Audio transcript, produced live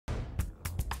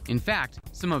In fact,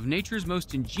 some of nature's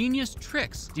most ingenious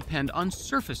tricks depend on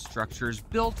surface structures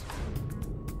built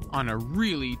on a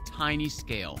really tiny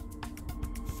scale,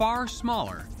 far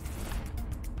smaller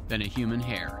than a human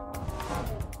hair.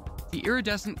 The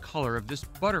iridescent color of this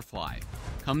butterfly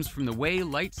comes from the way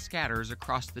light scatters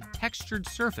across the textured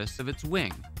surface of its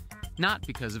wing, not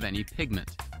because of any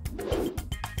pigment.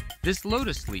 This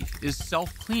lotus leaf is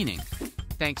self-cleaning,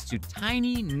 thanks to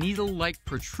tiny needle-like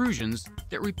protrusions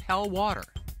that repel water.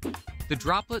 The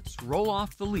droplets roll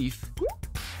off the leaf,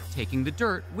 taking the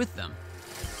dirt with them.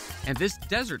 And this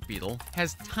desert beetle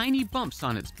has tiny bumps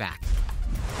on its back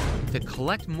that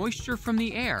collect moisture from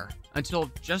the air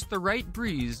until just the right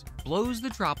breeze blows the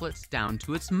droplets down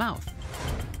to its mouth.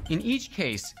 In each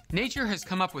case, nature has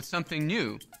come up with something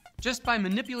new just by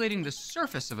manipulating the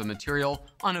surface of a material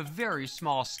on a very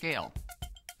small scale.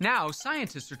 Now,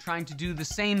 scientists are trying to do the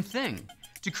same thing,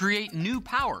 to create new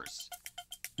powers.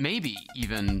 Maybe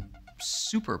even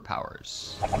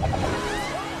superpowers.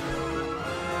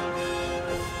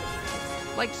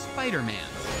 Like Spiderman.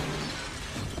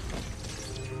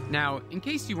 Now, in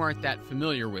case you aren't that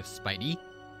familiar with Spidey,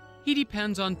 he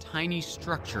depends on tiny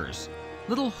structures,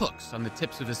 little hooks on the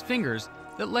tips of his fingers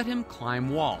that let him climb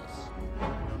walls.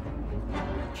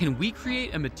 Can we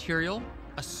create a material,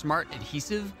 a smart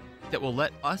adhesive, that will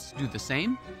let us do the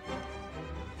same?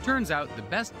 Turns out the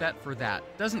best bet for that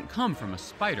doesn't come from a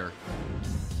spider,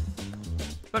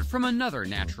 but from another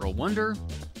natural wonder,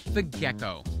 the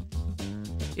gecko.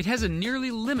 It has a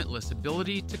nearly limitless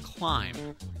ability to climb.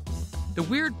 The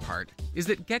weird part is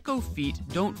that gecko feet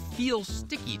don't feel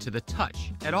sticky to the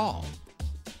touch at all.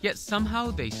 Yet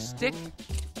somehow they stick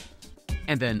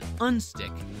and then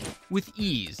unstick with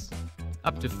ease,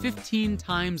 up to 15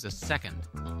 times a second.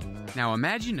 Now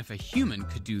imagine if a human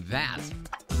could do that.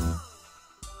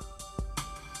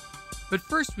 But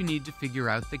first we need to figure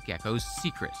out the gecko's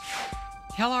secret.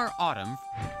 Kellar Autumn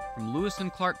from Lewis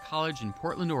and Clark College in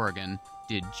Portland, Oregon,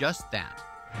 did just that.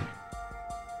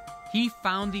 He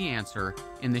found the answer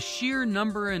in the sheer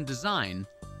number and design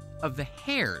of the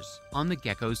hairs on the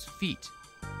gecko's feet.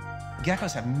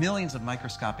 Geckos have millions of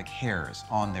microscopic hairs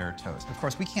on their toes. Of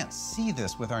course, we can't see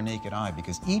this with our naked eye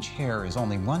because each hair is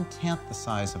only 1/10 the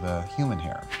size of a human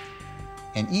hair.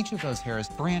 And each of those hairs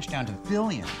branch down to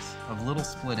billions of little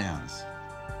split ends.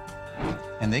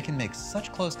 And they can make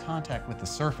such close contact with the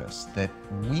surface that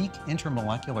weak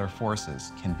intermolecular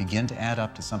forces can begin to add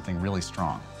up to something really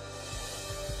strong.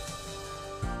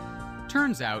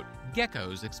 Turns out,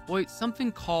 geckos exploit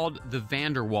something called the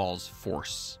van der Waals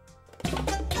force.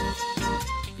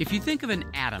 If you think of an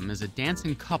atom as a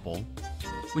dancing couple,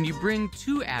 when you bring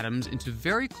two atoms into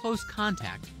very close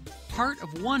contact, part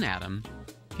of one atom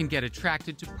can get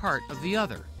attracted to part of the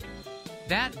other.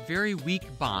 That very weak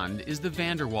bond is the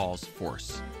van der Waals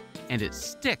force, and it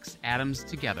sticks atoms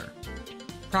together.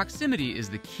 Proximity is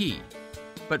the key,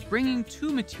 but bringing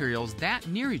two materials that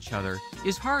near each other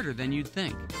is harder than you'd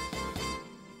think.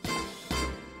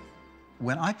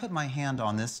 When I put my hand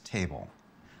on this table,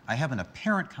 I have an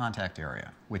apparent contact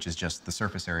area, which is just the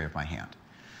surface area of my hand.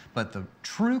 But the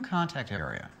true contact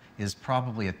area is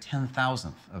probably a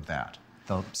 10,000th of that.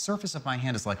 The surface of my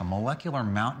hand is like a molecular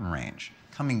mountain range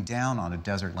coming down on a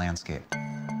desert landscape.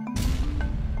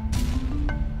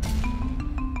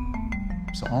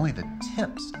 So only the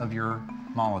tips of your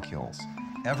molecules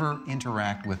ever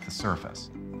interact with the surface.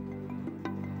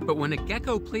 But when a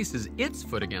gecko places its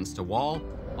foot against a wall,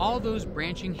 all those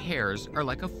branching hairs are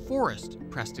like a forest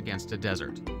pressed against a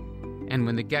desert. And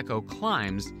when the gecko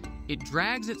climbs, it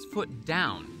drags its foot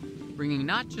down, bringing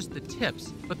not just the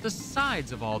tips, but the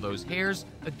sides of all those hairs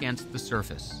against the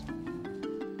surface.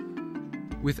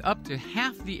 With up to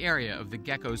half the area of the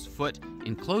gecko's foot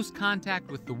in close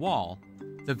contact with the wall,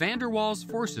 the van der Waals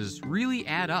forces really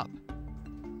add up.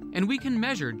 And we can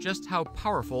measure just how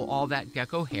powerful all that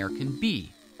gecko hair can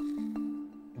be.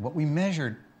 What we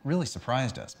measured really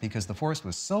surprised us because the force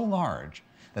was so large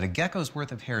that a gecko's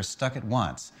worth of hair stuck at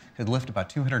once could lift about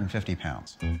 250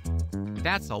 pounds.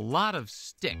 That's a lot of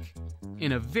stick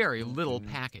in a very little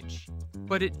package.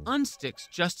 But it unsticks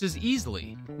just as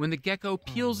easily when the gecko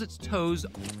peels its toes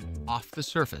off the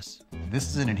surface. This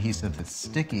is an adhesive that's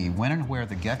sticky when and where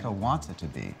the gecko wants it to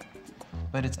be,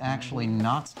 but it's actually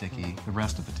not sticky the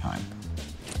rest of the time.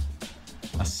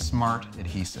 A smart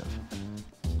adhesive.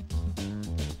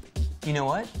 You know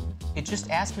what? It just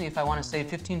asked me if I want to save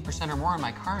 15% or more on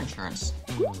my car insurance.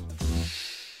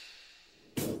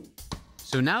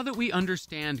 So now that we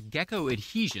understand gecko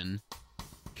adhesion,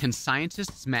 can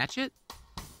scientists match it?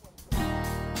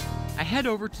 I head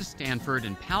over to Stanford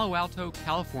in Palo Alto,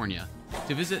 California,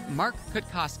 to visit Mark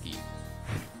Kutkoski,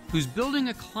 who's building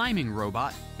a climbing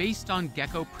robot based on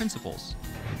Gecko principles.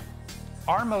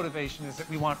 Our motivation is that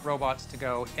we want robots to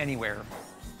go anywhere.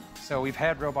 So we've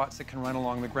had robots that can run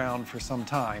along the ground for some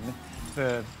time.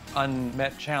 The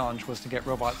unmet challenge was to get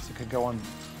robots that could go on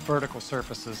vertical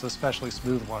surfaces, especially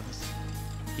smooth ones.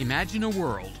 Imagine a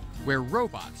world where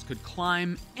robots could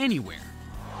climb anywhere.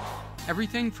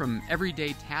 Everything from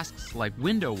everyday tasks like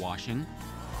window washing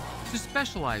to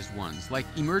specialized ones like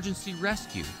emergency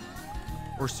rescue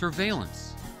or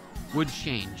surveillance would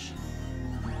change.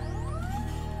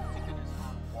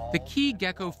 The key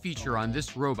Gecko feature on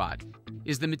this robot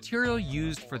is the material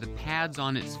used for the pads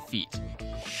on its feet.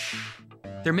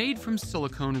 They're made from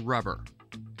silicone rubber.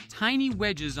 Tiny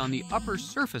wedges on the upper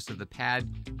surface of the pad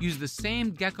use the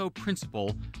same Gecko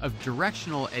principle of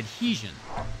directional adhesion,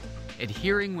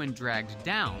 adhering when dragged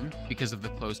down because of the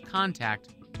close contact,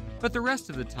 but the rest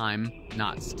of the time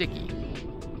not sticky.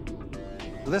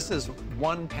 This is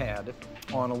one pad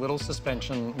on a little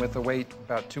suspension with a weight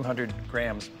about 200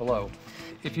 grams below.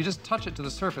 If you just touch it to the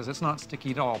surface, it's not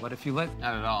sticky at all, but if you let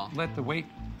the weight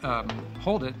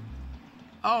hold it,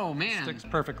 oh man, sticks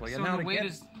perfectly. So and now the weight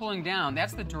is pulling down.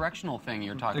 That's the directional thing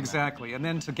you're talking about. Exactly. And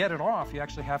then to get it off, you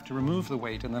actually have to remove the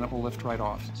weight, and then it will lift right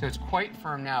off. So it's quite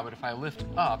firm now, but if I lift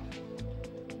up,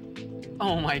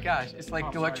 oh my gosh, it's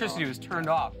like electricity was turned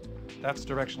off. That's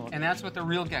directional. And that's what the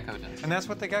real Gecko does. And that's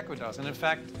what the Gecko does. And in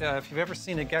fact, if you've ever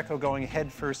seen a Gecko going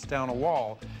head first down a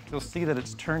wall, you'll see that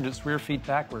it's turned its rear feet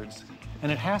backwards.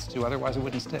 And it has to, otherwise it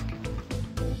wouldn't stick.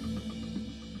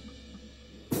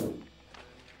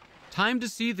 Time to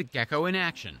see the Gecko in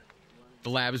action. The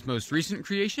lab's most recent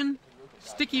creation,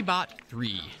 StickyBot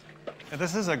 3.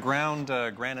 This is a ground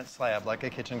granite slab, like a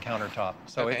kitchen countertop.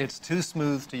 So Okay. it's too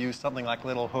smooth to use something like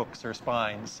little hooks or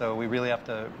spines. So we really have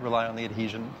to rely on the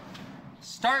adhesion.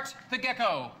 Start the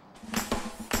Gecko!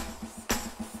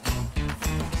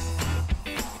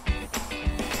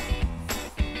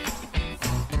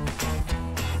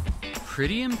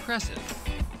 Pretty impressive.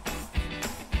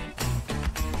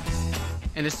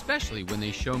 And especially when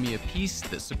they show me a piece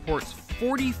that supports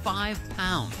 45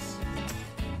 pounds.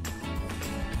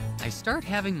 I start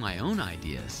having my own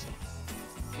ideas.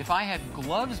 If I had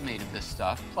gloves made of this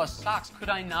stuff, plus socks, could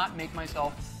I not make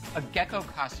myself a Gecko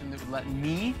costume that would let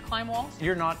me climb walls?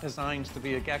 You're not designed to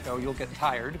be a Gecko. You'll get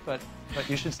tired, but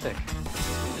you should stick.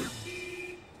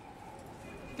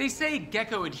 They say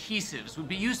Gecko adhesives would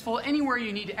be useful anywhere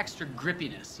you need extra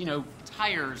grippiness, you know,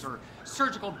 tires or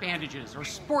surgical bandages or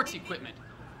sports equipment.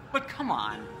 But come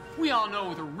on, we all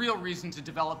know the real reason to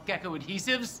develop Gecko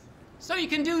adhesives, so you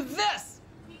can do this!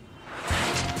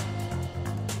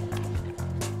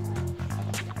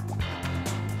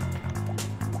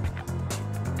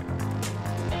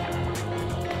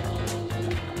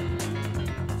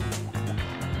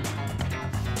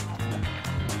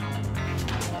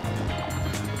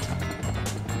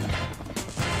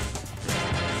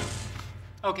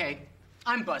 Okay,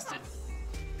 I'm busted.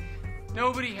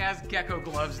 Nobody has Gecko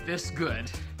gloves this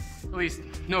good. At least,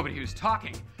 nobody who's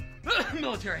talking.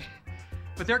 Military.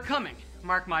 But they're coming,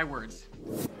 mark my words.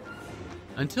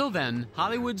 Until then,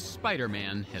 Hollywood's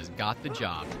Spiderman has got the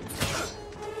job.